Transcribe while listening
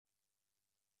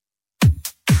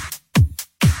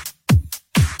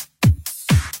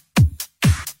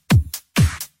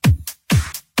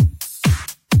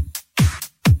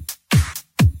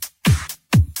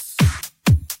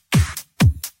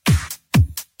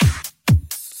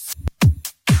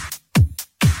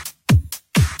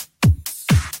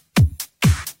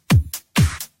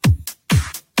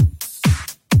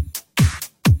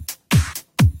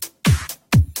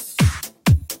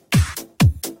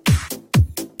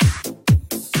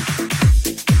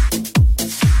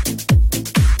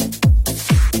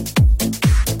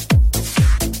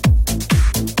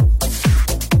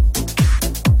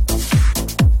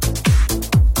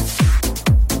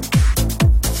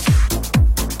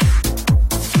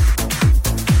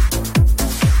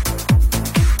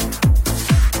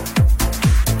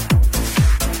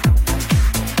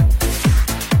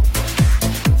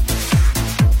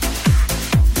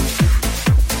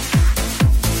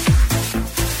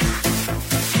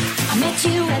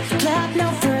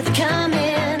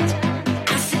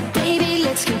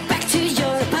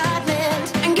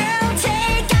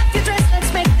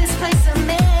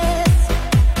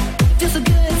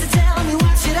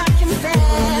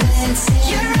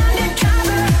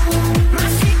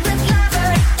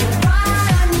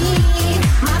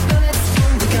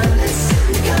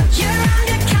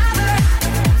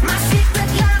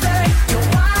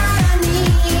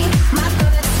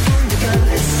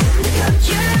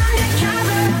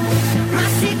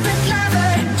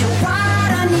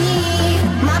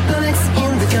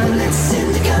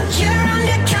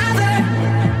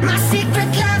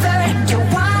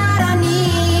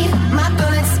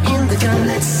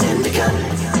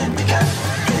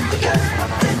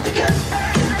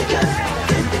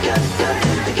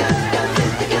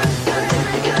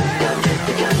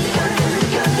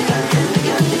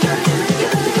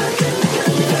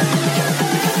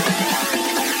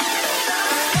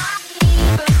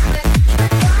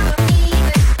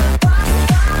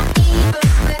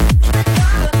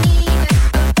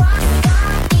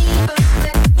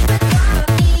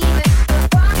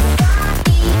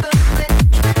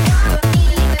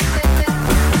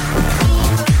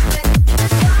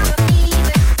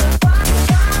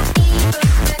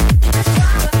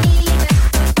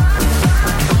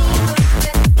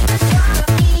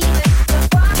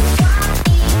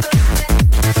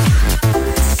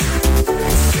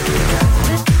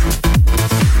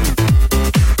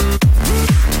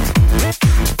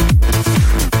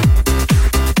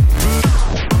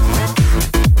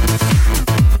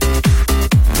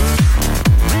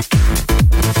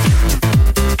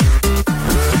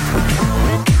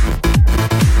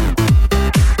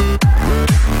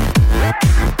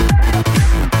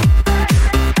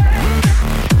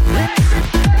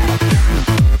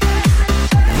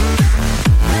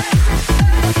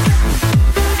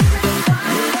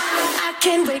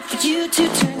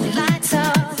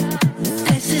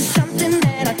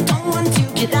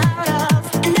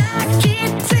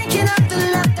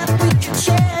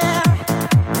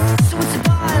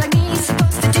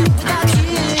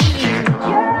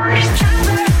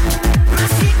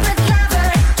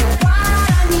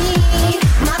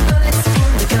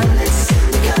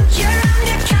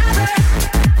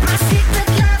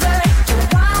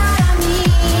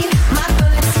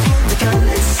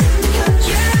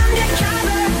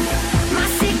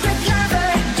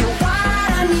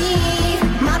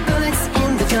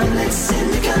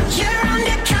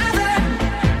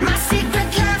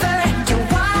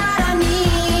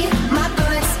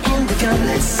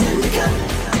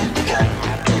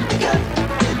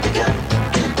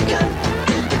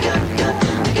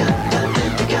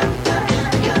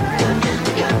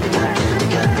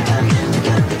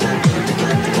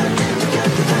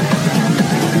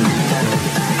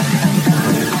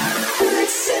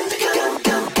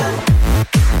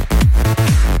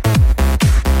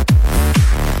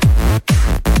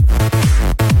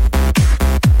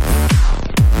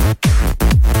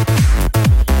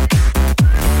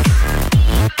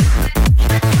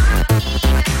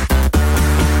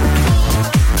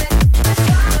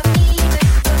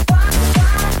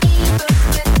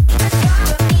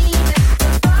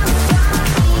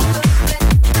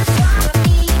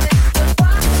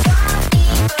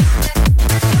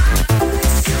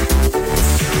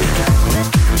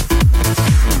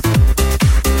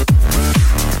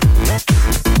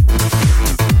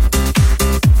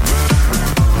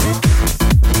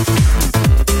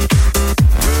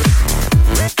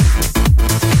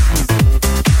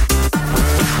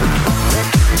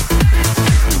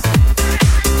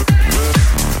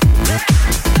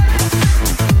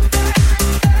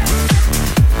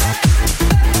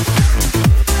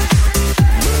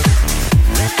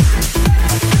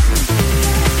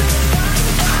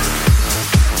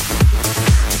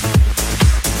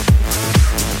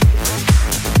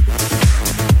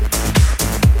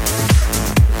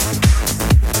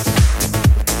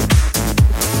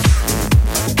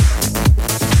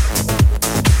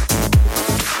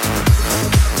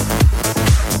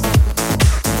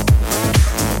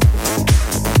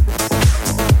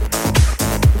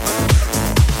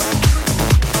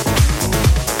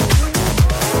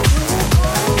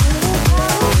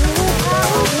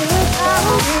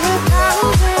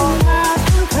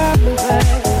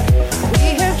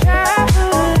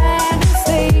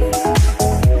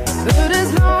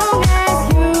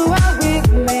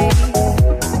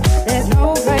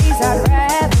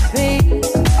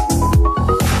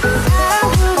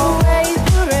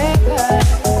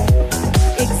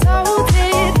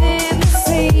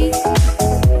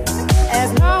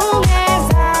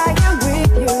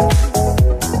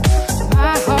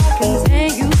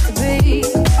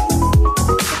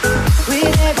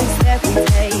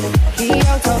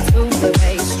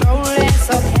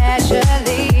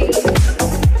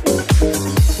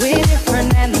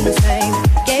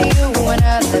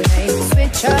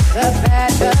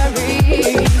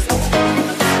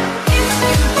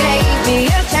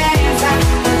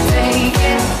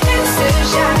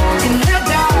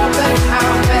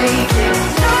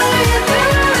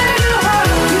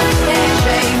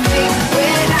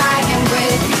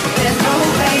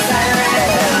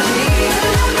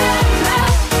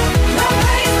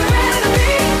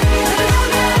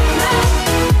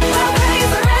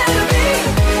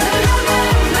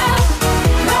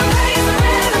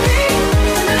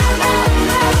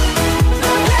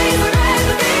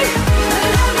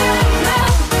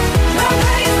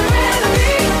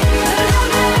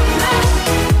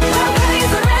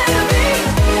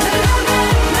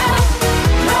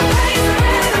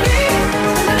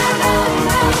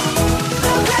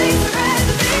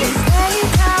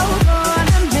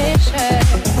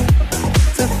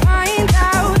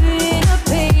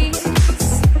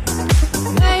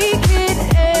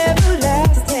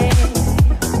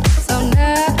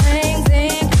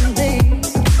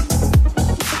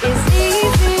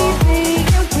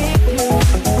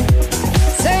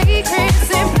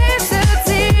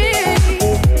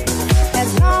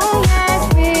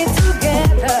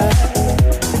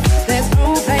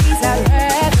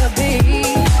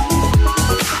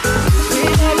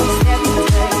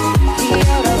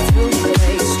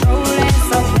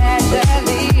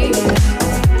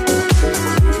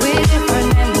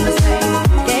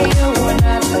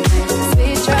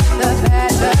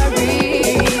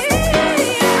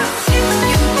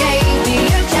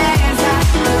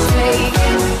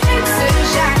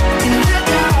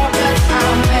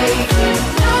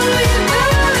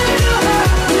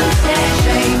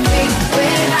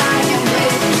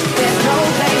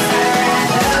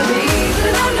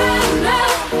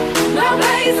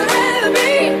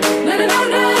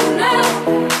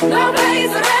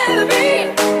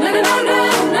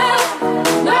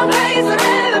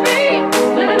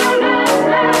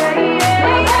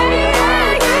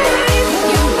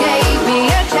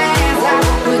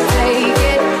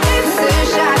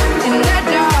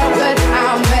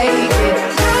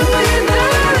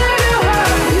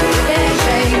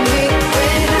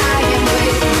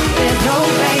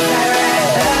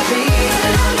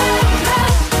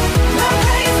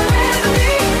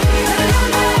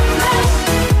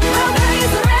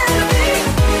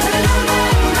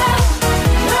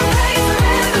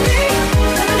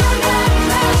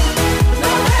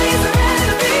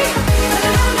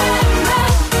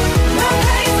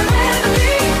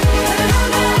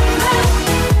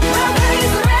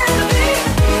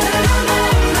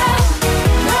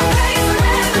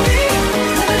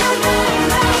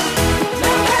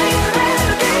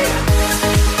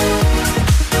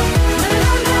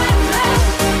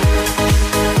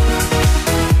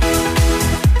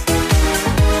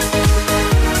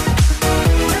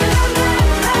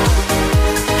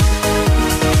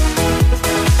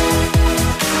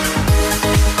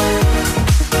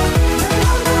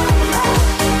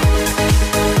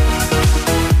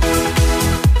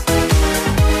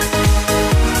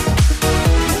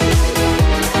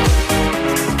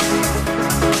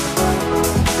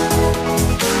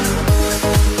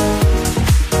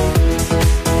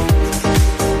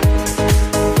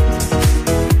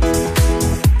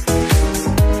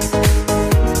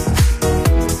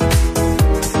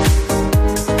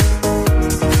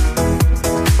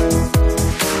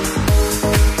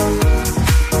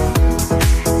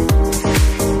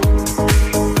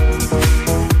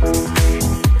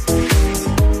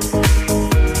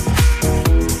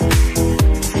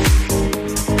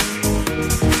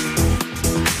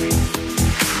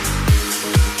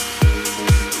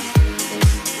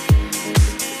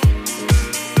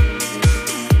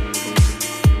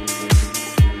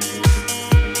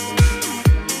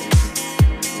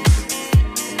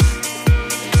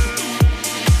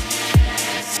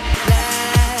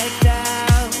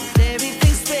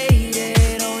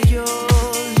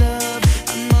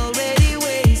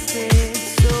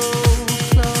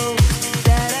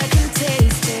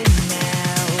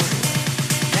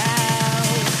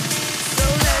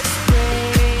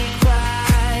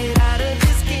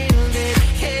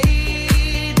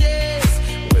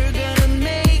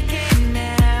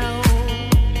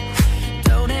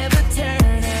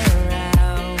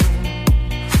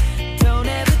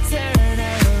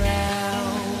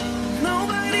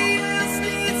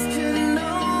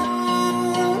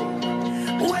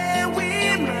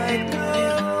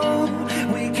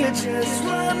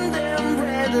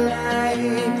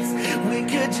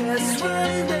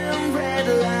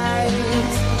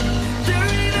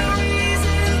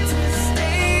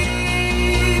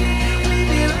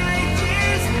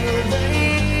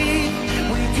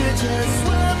Just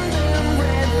run them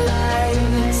red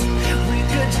lights.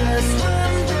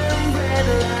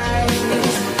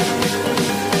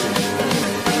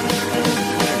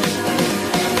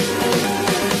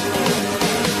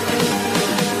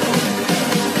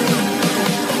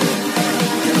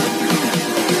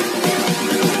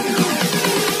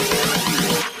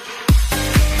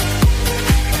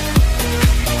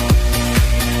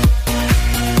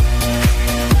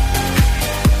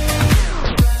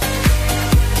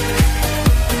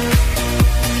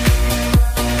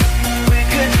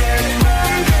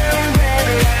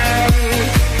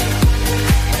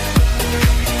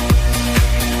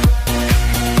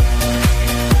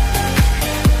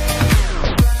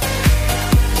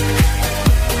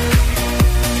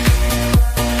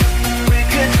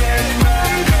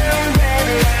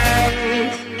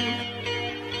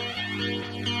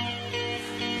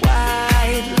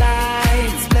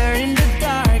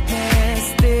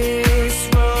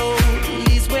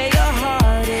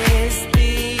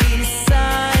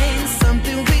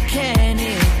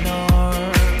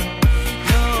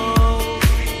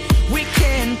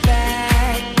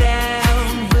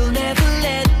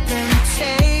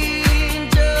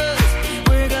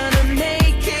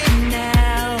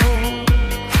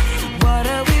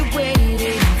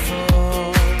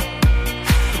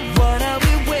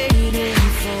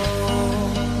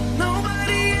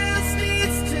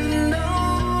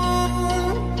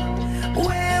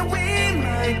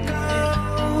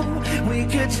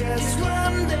 could just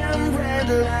run them red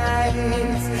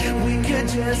lights. We could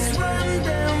just run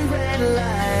them red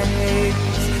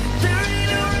lights. There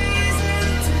ain't no reason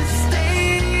to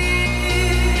stay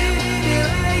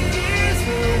like years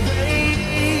away.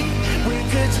 We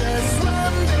could just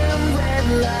run them red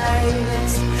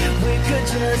lights. We could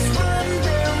just run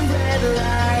them red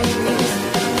lights.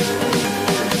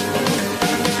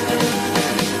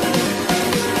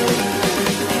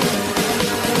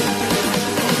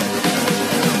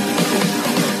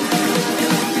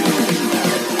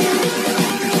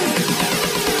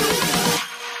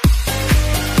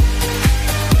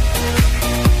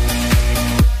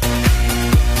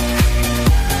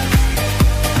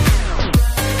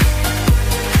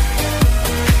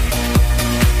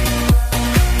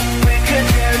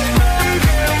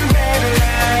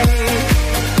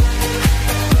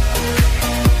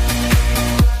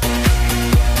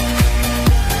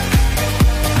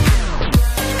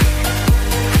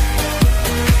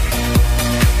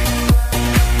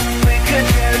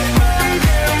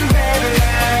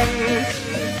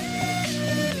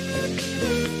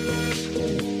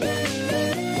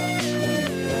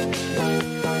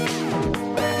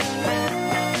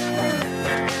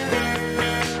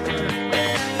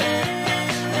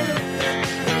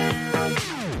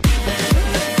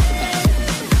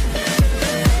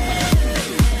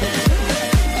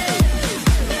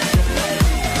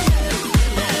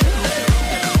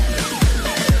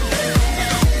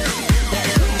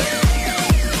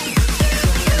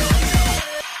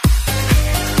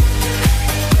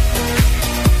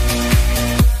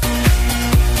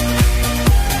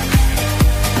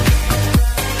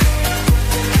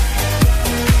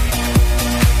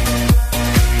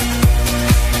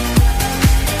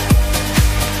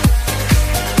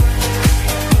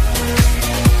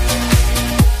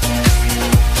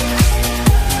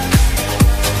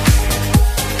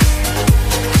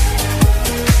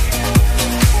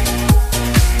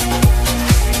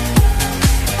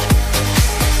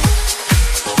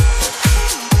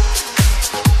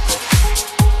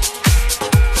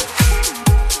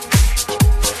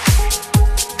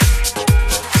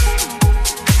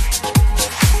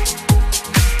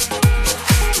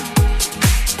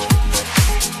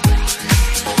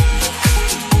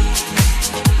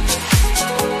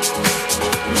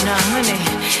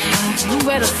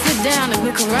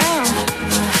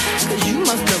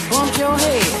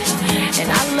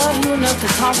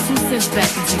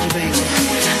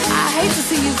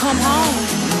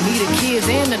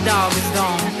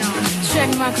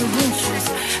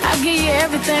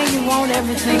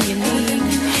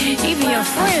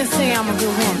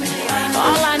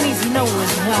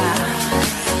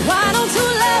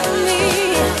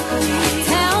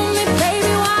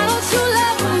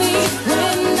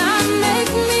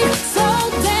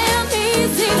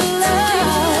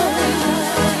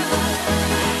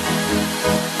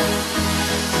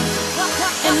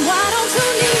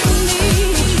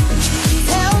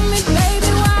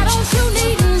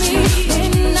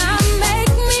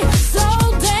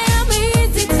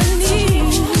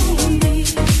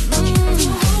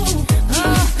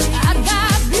 I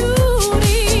got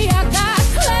beauty, I got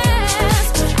class.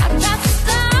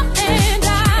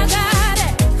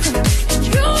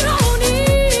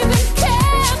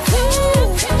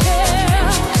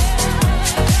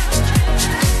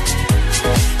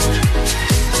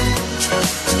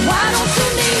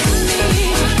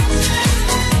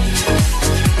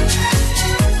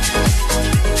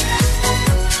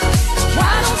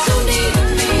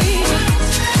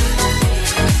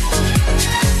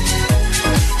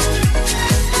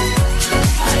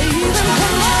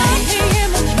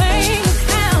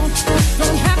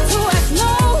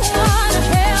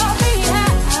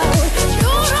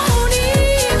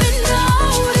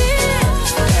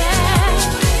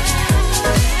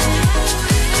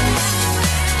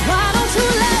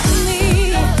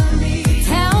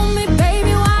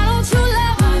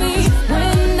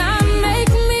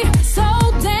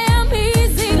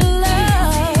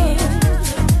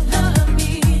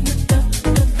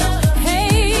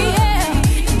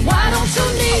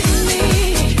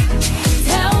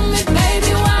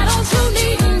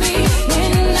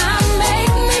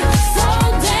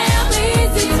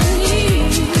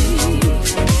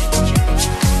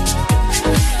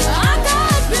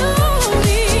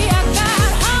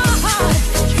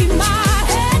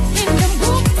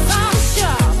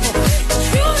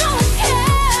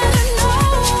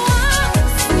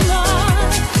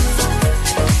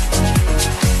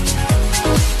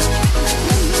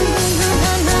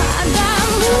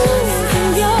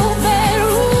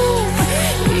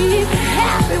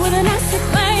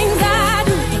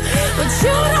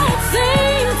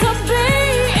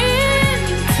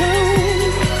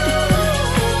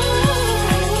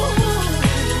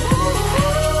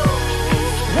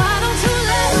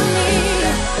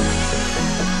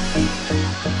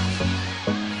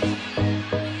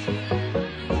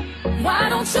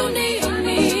 don't you need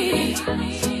me?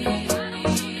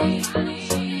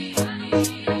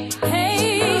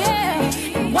 Hey,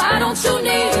 yeah, why don't you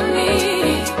need me?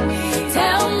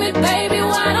 Tell me, baby,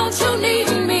 why don't you need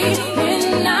me?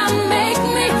 When I make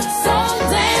me so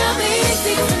damn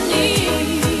easy to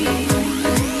need.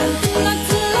 Not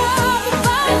to love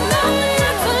about me,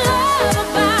 not to love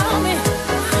about me.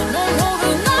 No, no,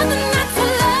 there's nothing not to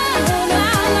love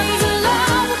about me.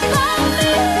 Love about me.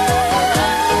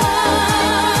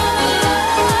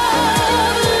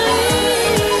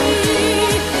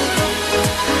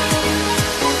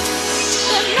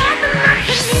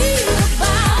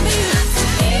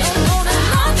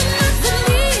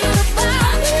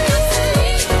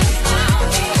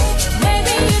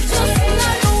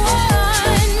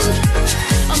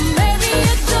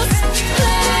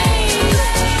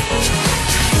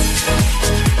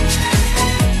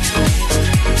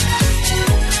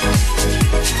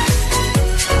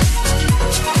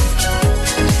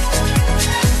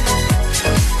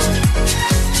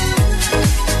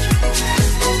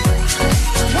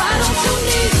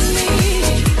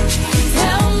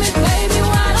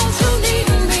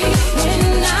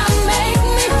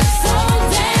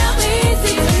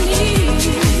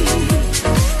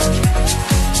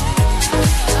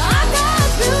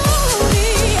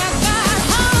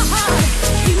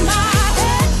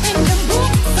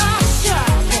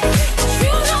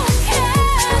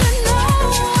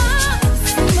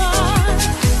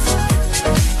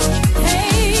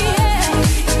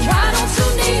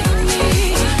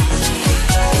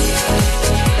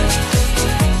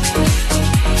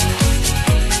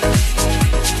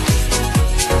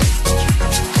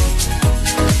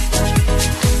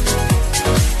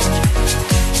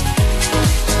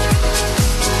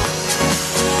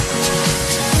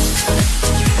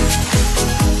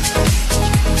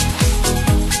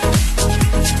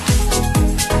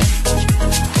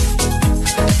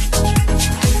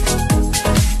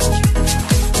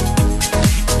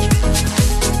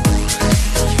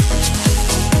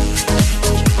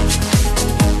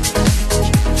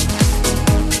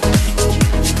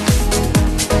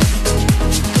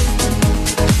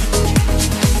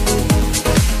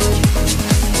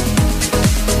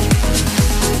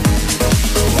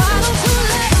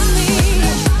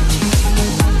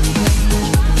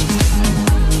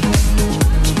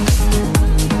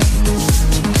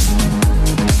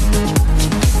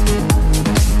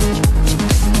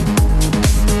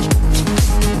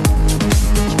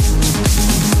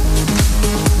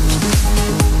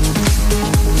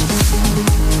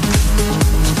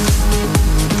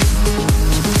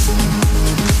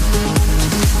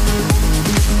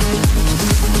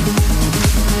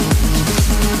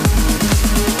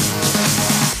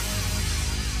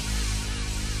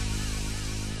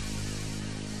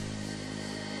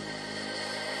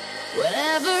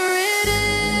 Whatever it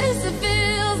is, it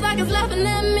feels like it's laughing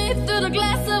at me through the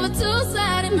glass of a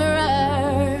two-sided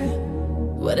mirror.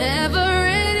 Whatever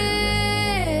it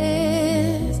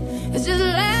is, it's just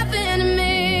laughing at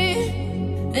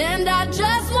me, and I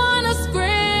just wanna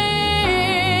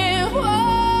scream.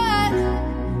 What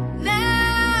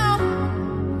now?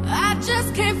 I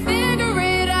just can't figure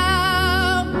it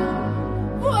out.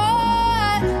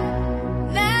 What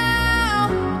now?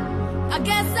 I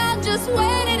guess I'll just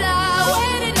wait it out.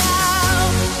 Wait it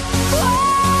out.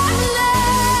 What now?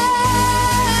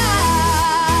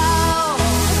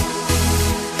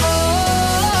 Oh,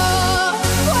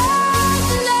 what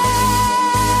now?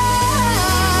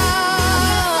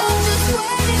 Just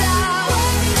wait it out.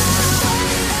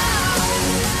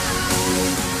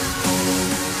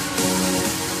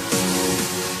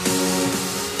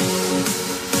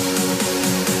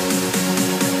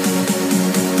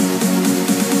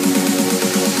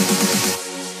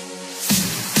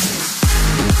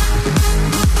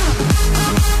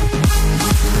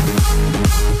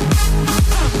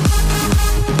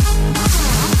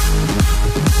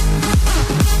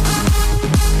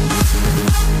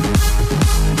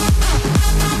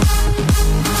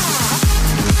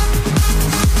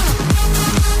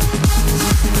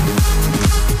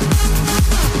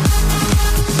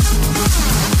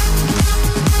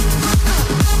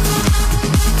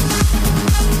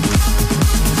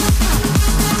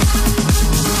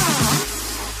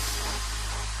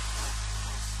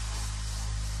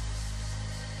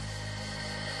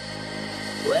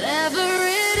 Whatever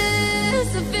it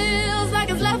is, it feels like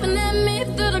it's laughing at me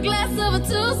through the glass of a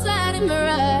two-sided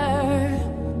mirror.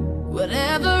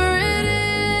 Whatever it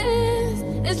is,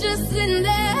 it's just sitting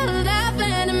there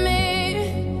laughing at me,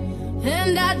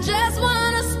 and I just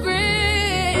wanna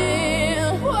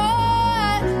scream.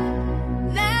 What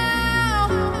now?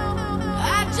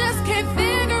 I just can't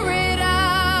figure it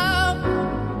out.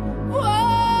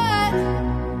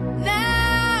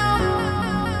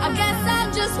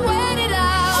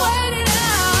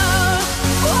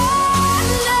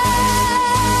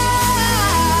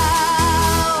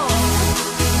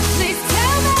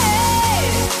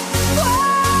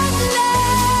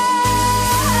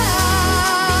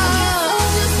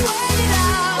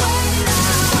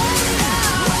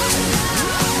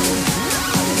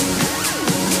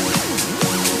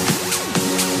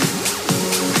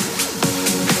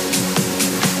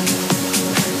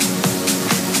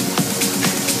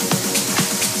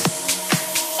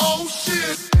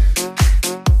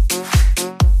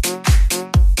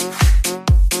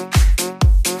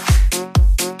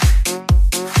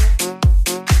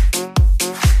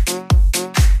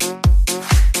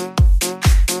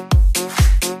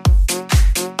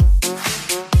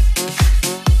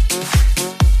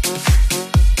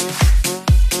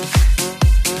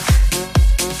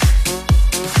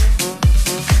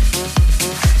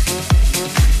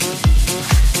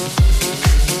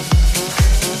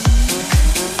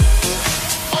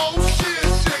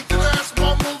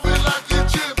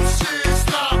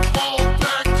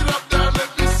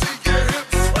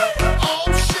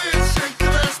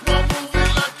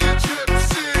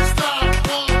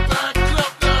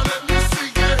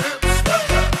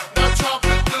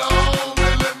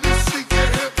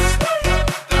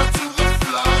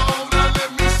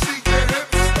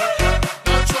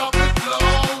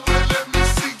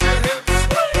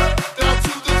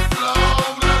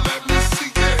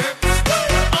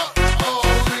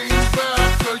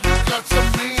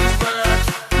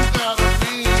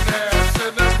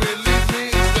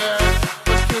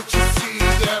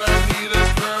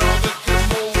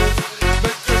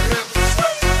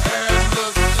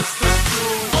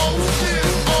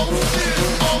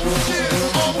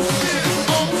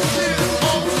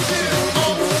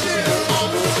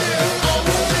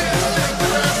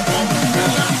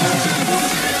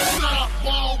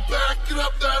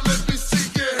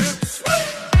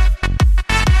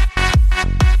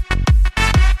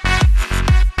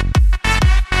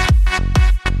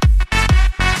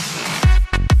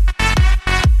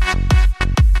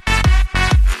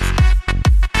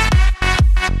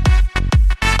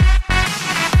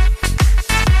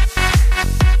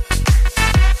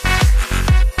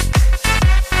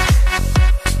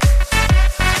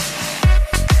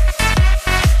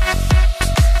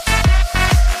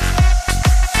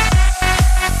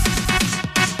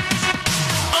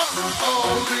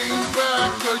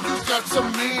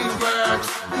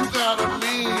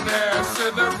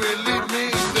 I really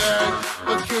mean that.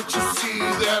 But can't you see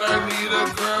that I need a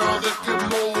girl that can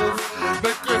move,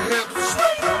 make her hips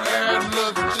swing and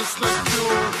look just like you?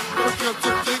 But can't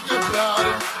you think about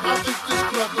it? I think this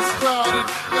club is crowded.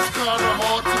 It's kinda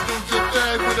hard to do your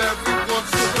thing with everyone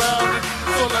surrounded.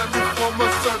 So let me form a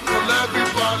circle,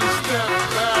 everybody step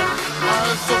back. I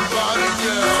heard somebody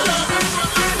yell.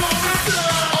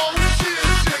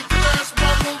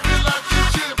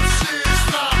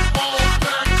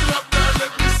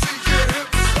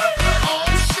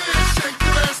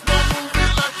 Shake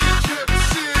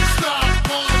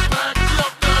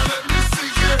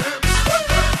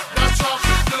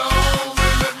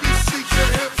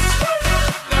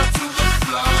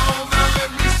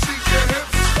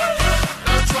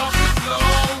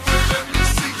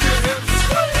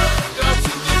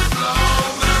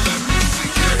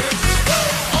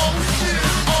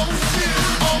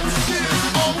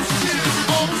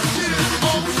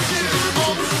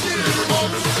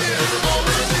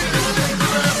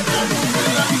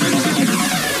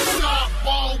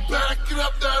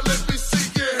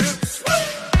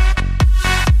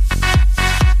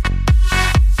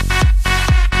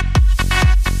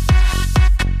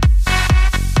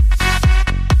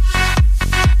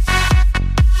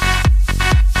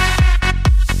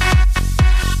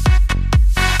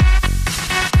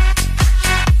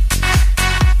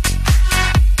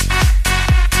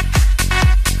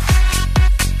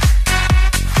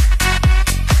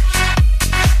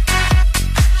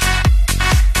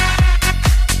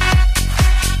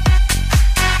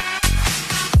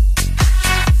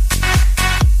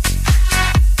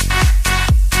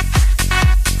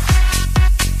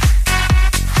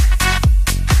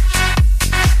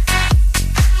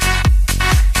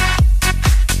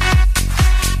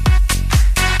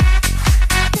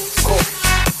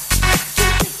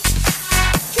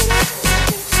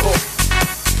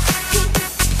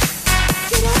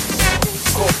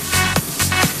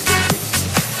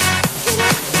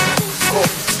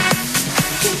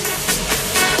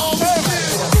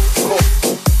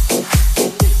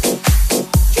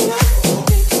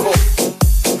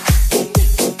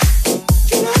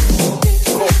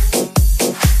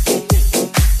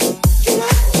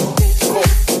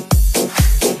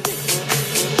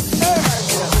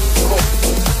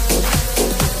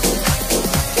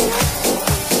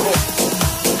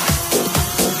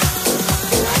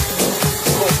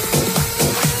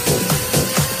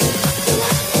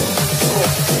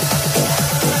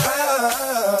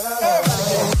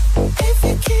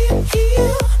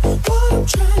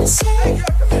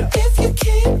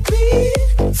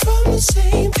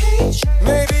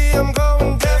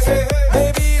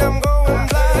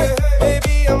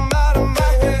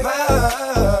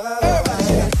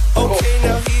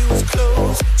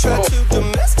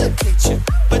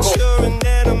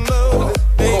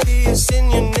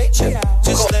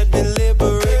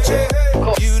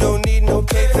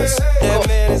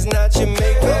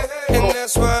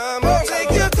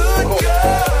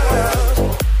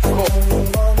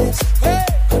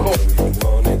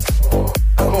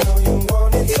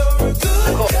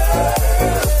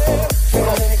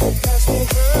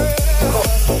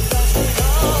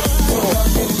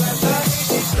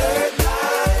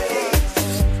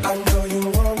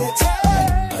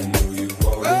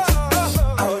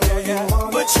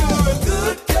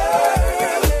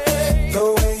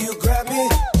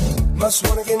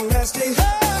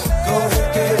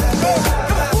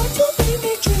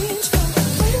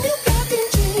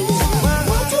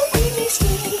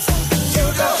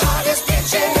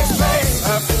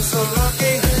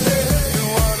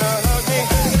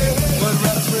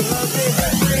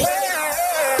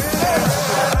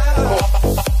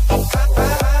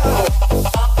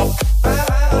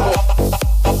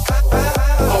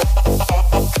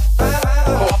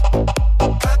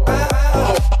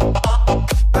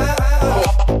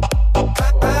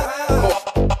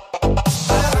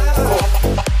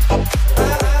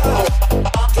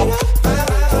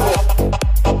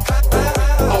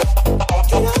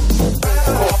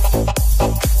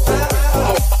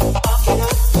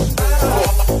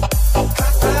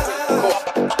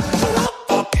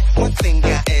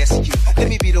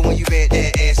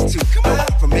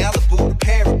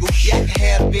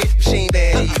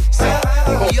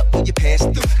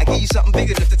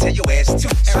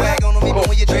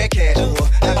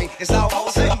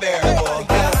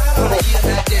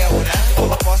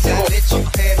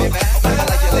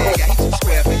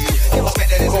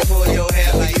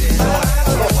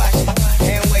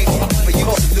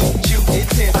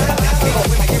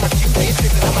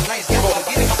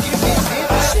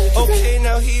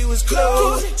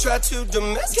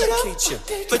domesticate you,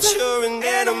 but you're an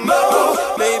animal.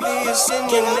 Maybe it's in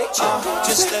your nature.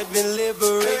 Just let me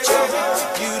liberate you.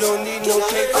 You don't need no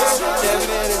paper. That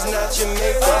man is not your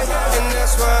maker, and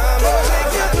that's why I'm gonna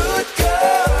make you good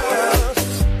girl.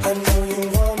 I know you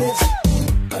want it.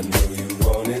 I know you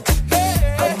want it.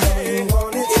 I know you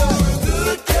want it. You're a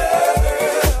good girl.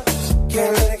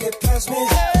 Can't let it get past me.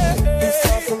 You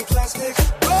far from plastic.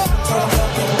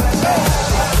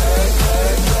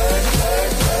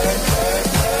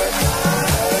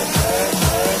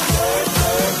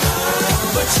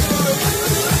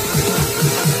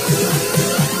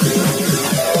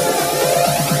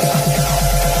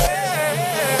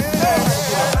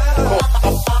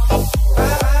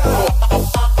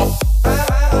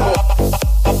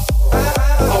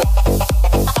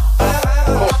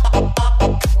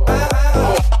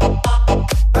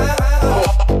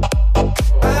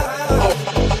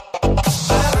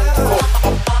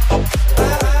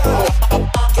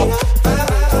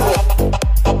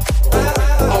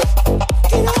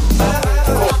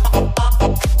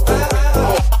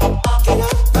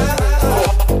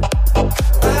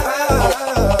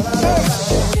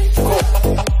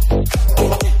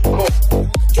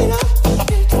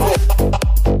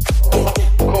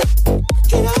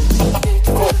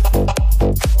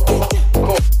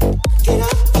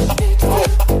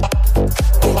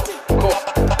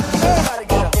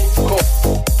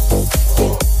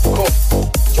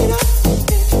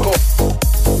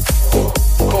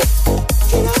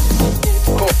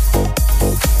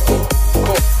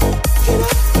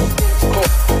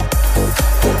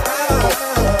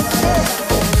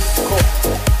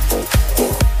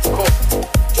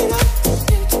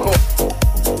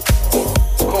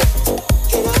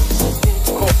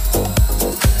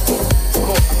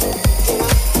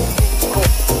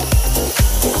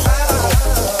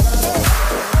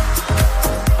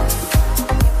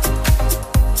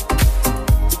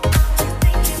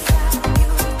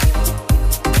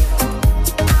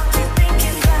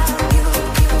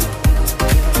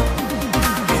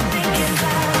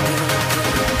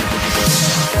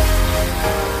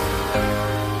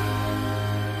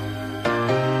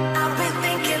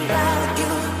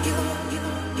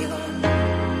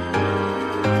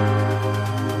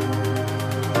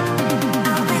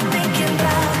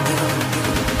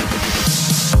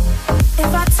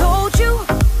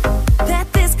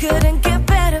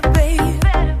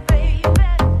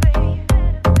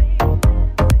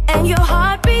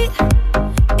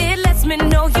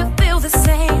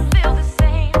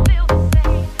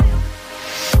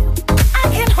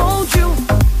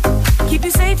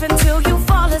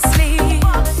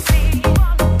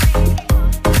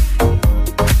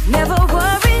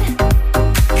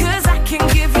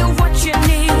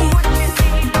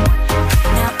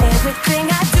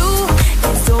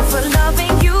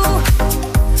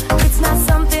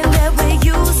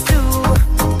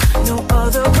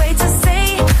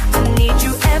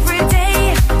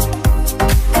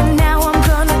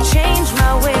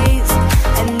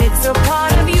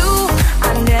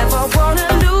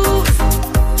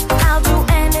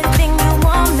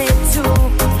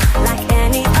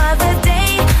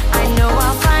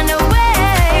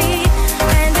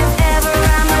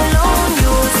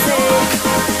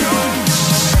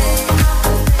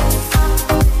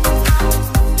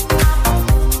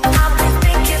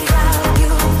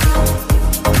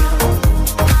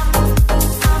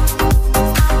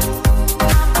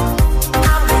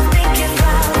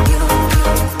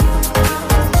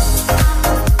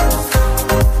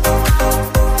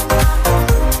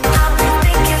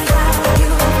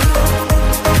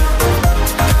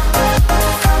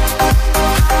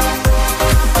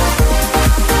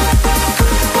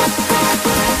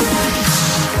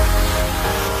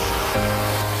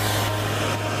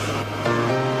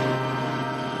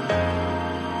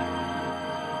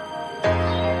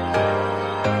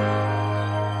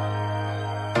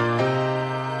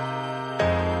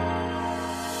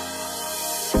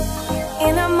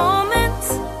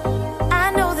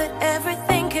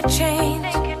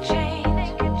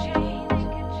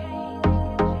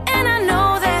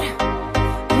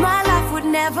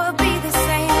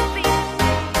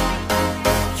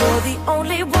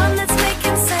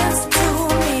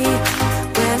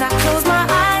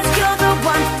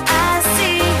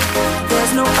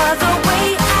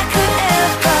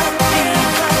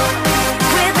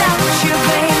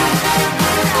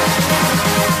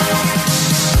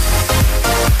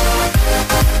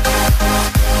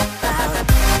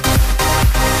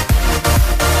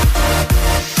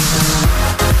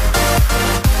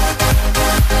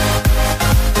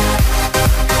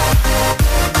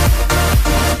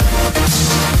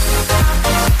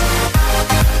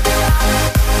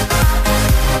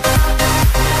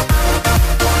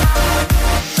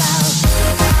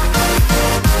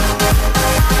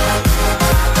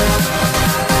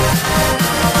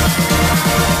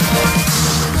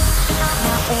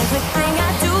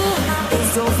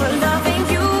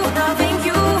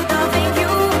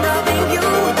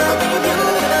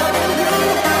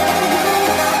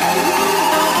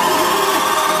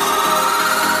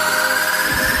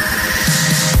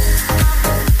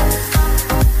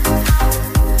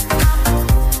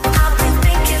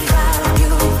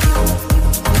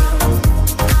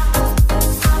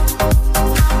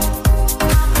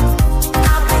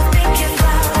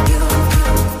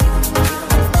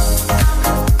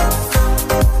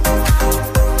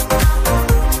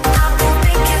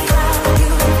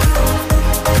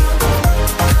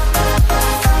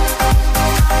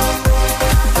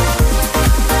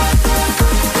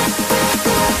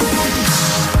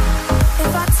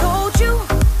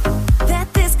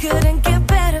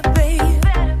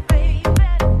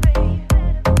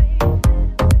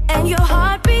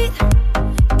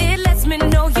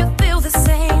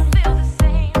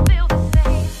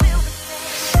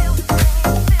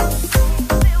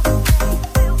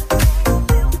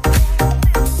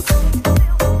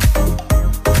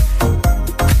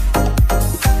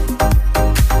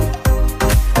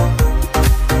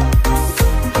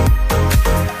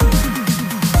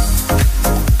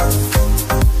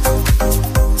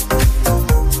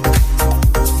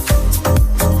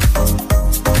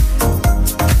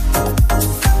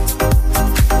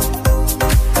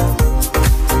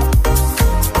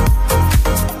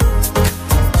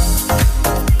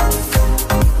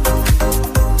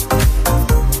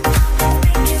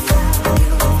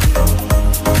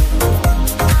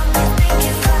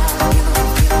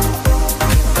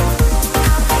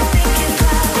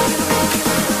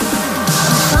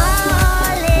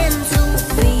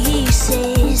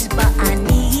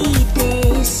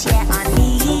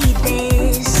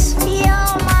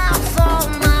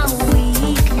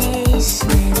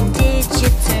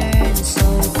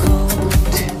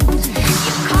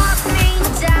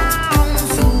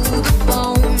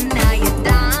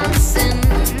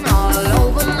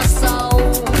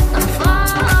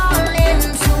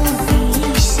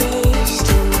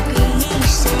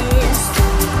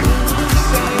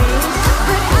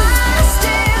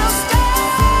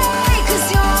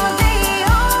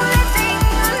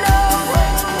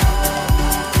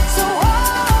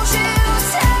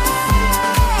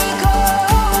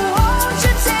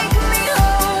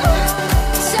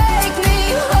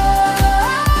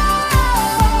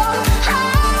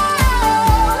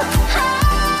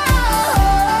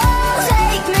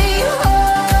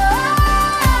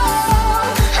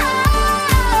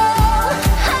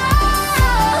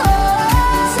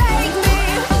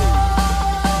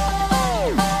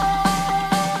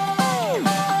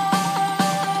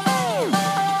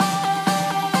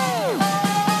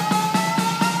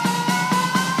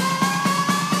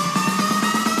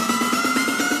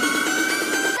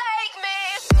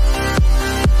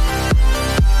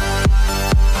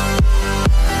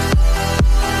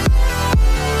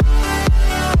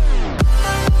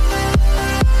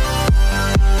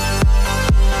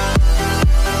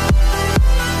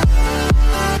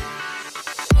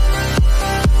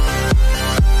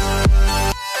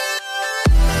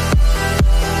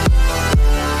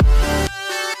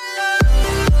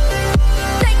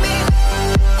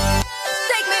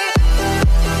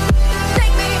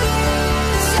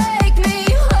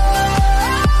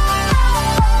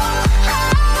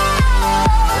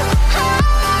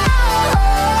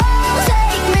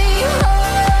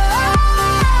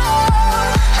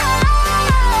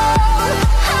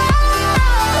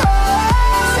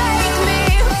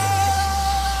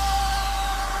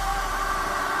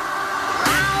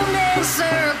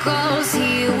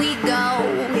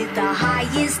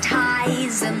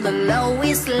 and the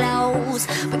lowest lows,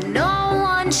 but no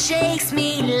one shakes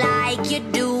me like you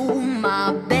do.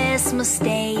 My best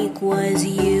mistake was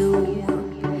you,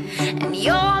 and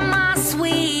you're my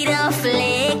sweet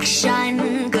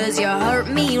affliction, 'cause you hurt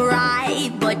me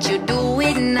right, but you do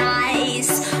it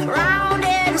nice. Round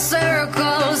in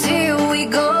circles, here we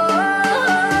go.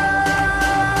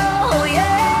 Oh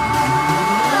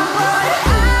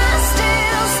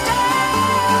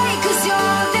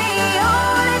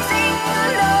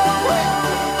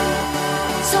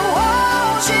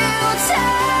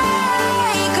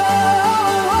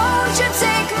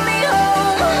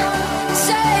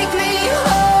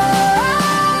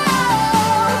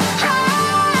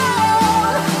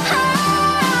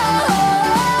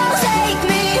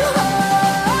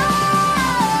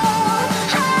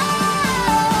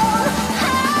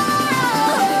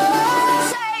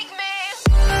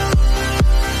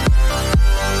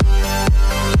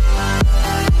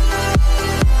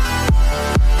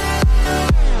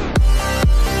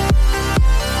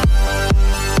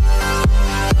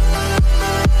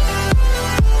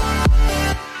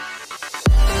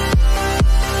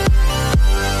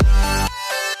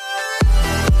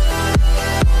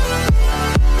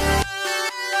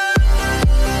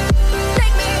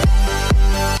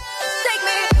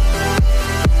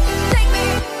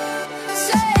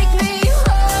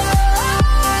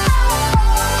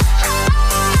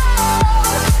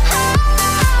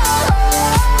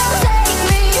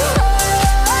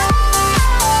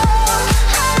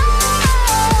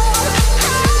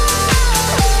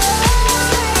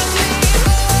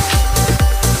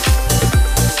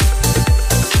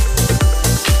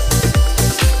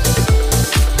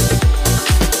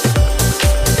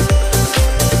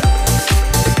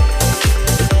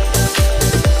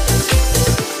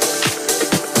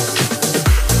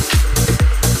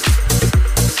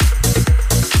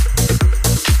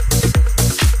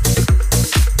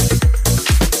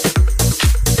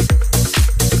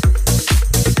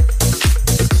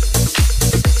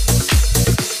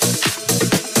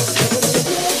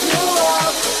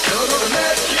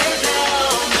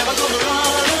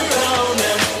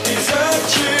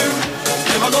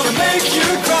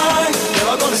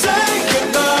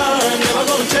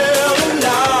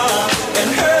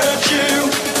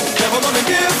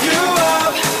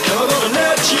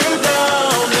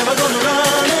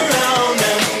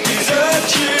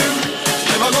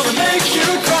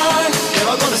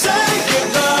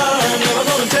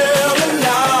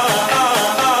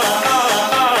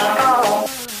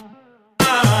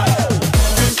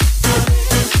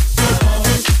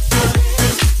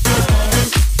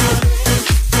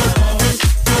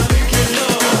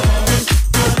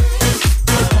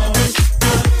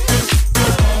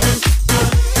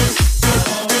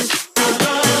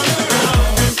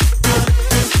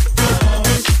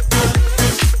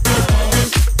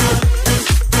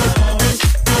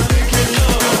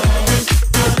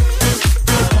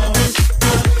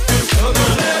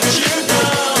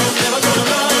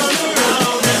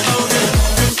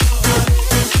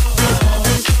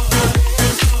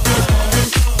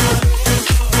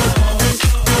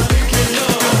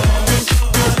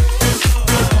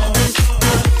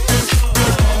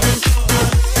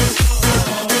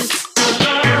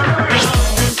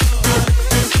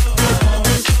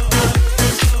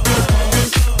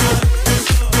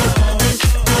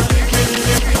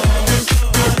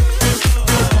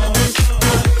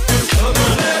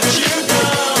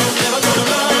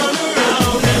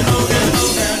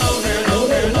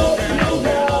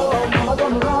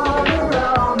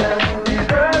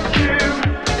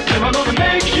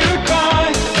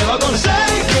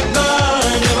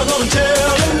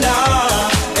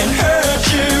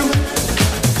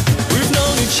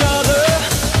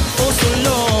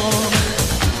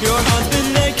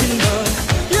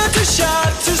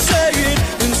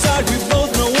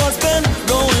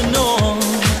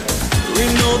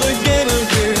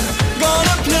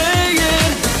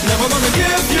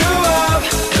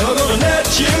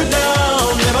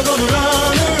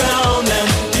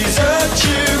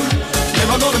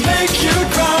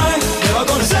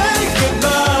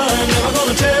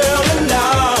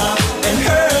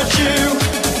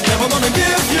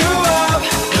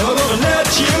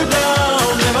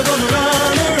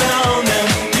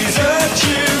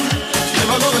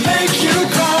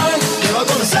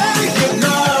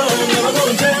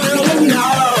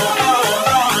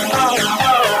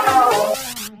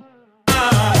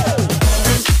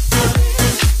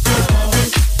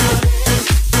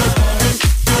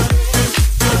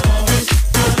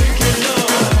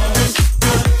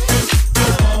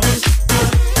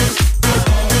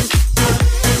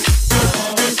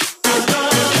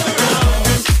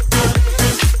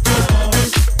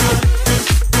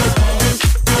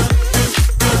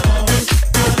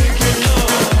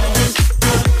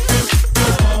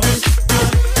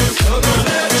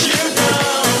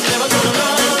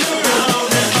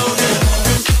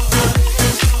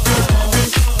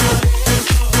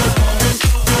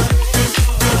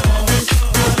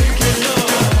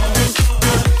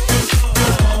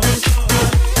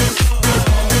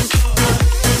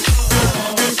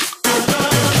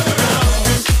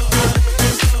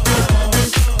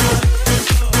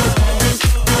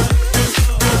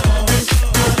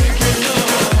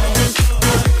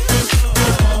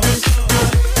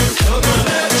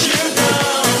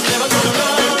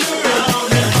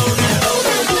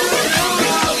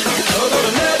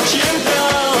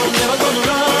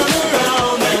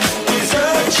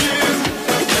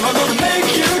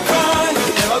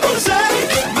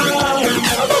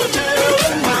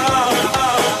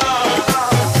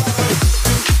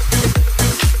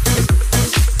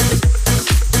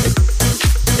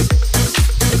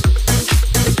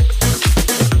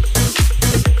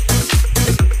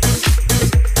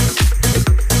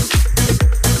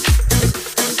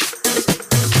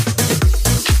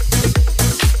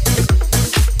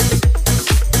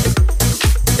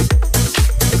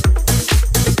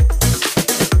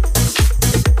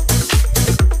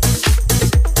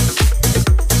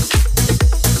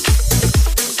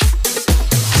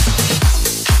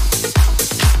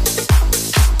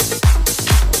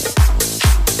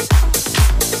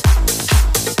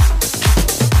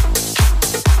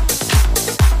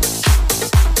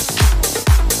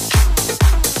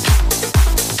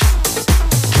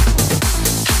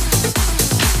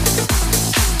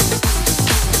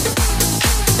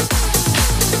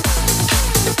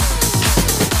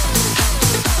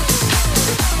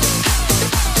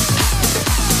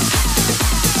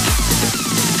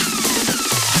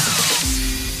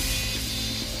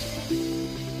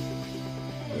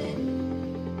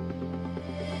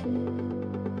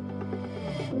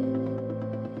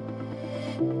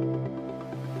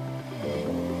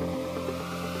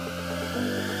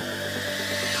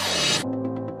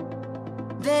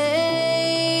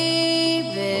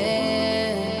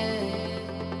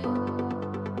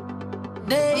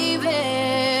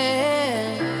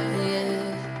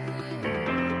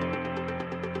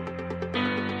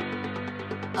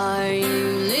Are you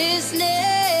listening?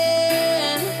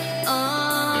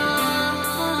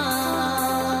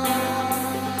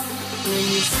 When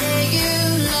you say you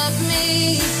love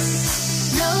me,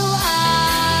 no,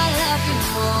 I love you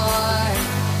more.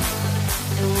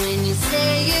 And when you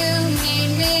say you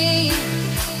need me,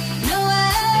 no, I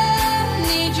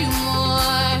need you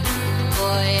more.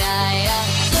 Boy, I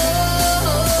adore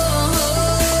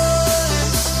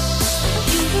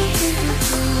you.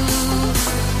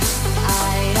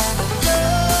 I adore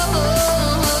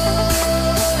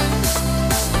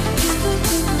you.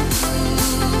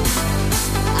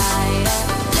 I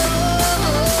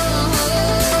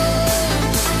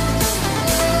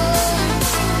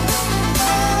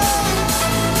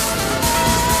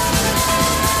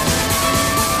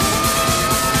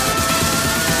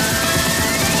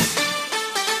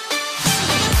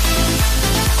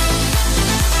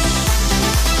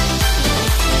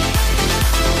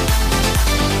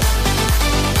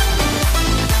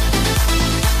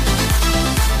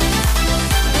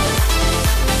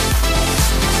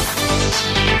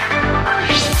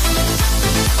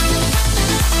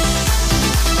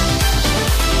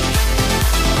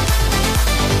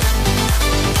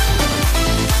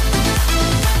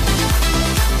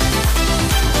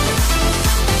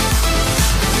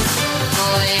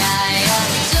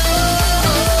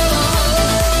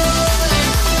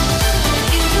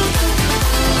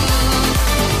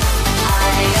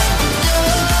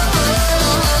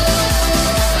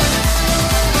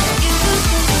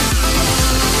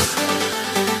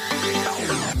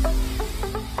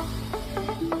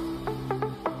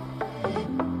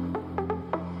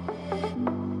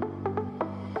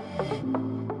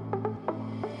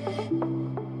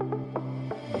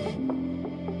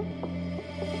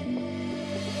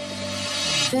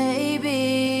Baby,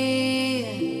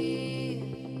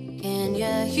 can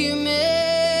you hear me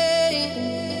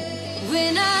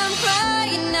when I'm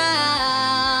crying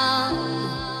out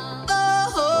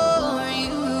for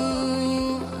you?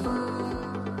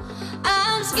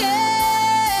 I'm scared,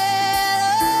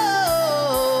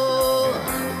 oh,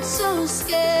 so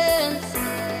scared.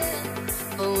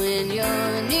 But when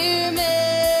you're near me,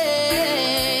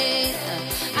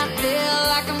 I feel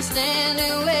like I'm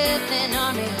standing with an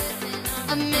army.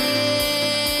 A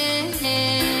man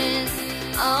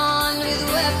armed with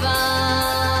weapons.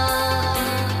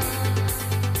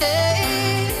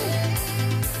 Hey,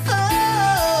 oh.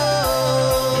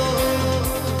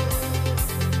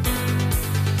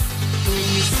 When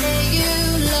you say you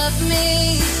love me,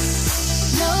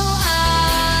 no, I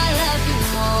love you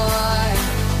more.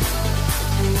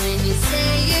 And when you say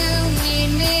you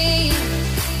need me,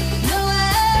 no, I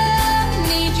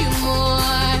need you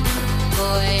more.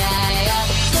 Boy, I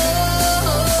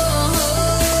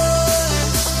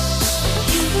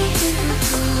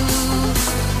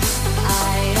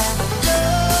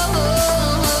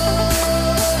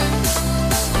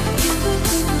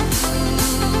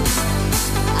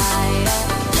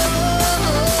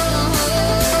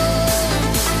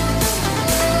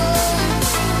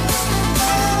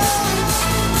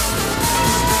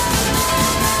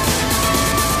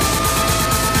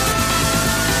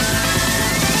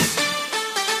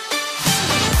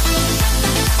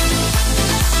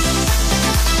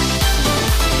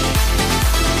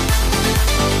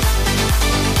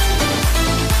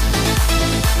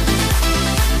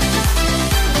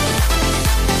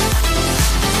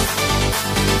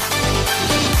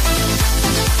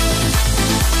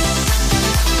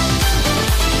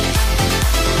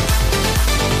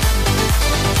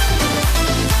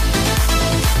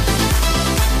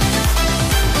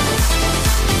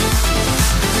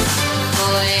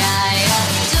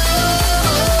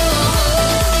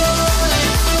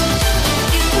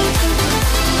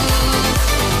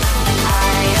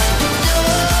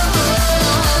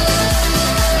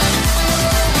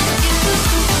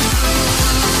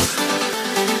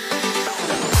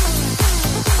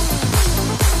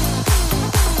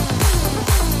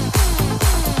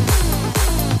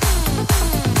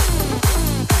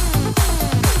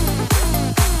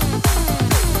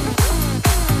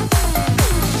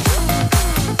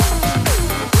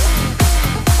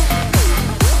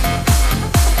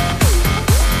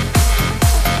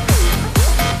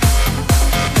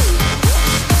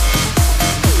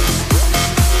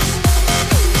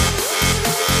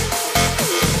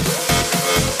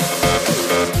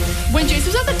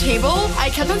I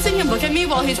kept on seeing him look at me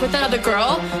while he's with that other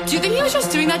girl. Do you think he was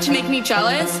just doing that to make me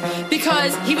jealous?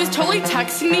 Because he was totally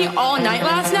texting me all night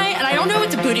last night, and I don't know if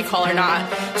it's a booty call or not.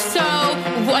 So,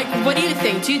 like, what do you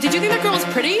think? Did you think that girl was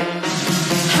pretty?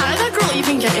 How did that girl I'll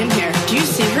even get in here. Do you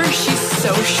see her? She's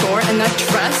so short, and that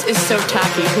dress is so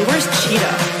tacky. Who wears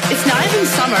cheetah? It's not even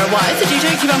summer. Why does the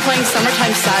DJ keep on playing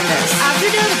Summertime Sadness? After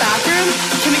you get out of the bathroom,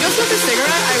 can we go smoke a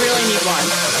cigarette? I really need one.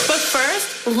 But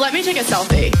first, let me take a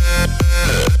selfie.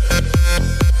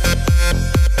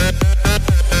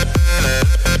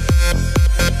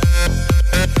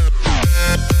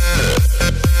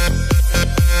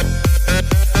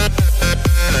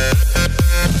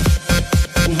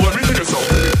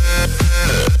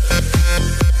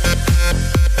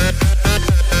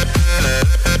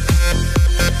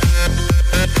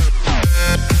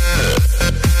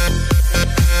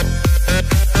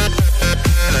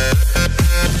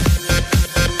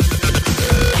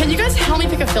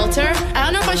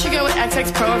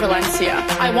 Pro or Valencia.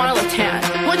 I want to look tan.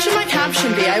 What should my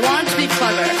caption be? I want it to be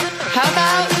clever. How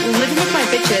about living with my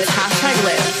bitches,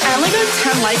 #live. I only got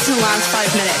 10 likes in the last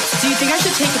 5 minutes. Do you think I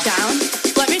should take it down?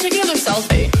 Let me take another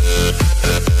selfie.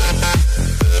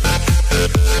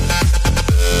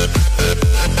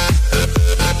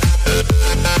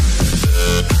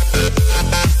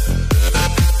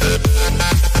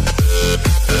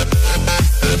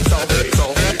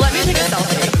 Let me take a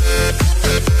selfie.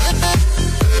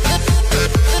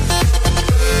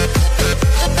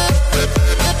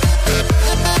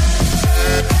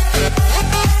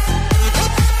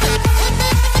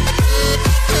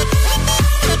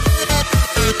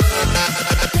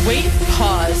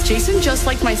 Jason just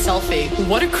liked my selfie.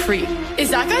 What a creep. Is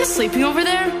that guy sleeping over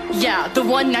there? Yeah, the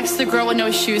one next to the girl with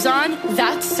no shoes on?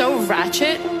 That's so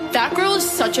ratchet. That girl is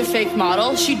such a fake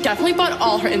model. She definitely bought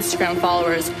all her Instagram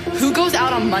followers. Who goes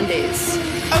out on Mondays?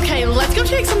 Okay, let's go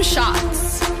take some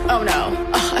shots. Oh no.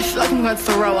 Ugh, I feel like I'm gonna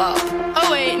throw up. Oh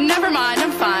wait, never mind,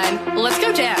 I'm fine. Let's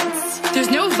go dance.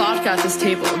 There's no vodka at this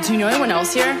table. Do you know anyone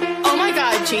else here? Oh my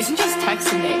god, Jason just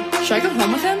texted me. Should I go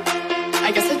home with him?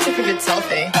 I guess I took a good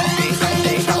selfie.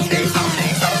 Selfie.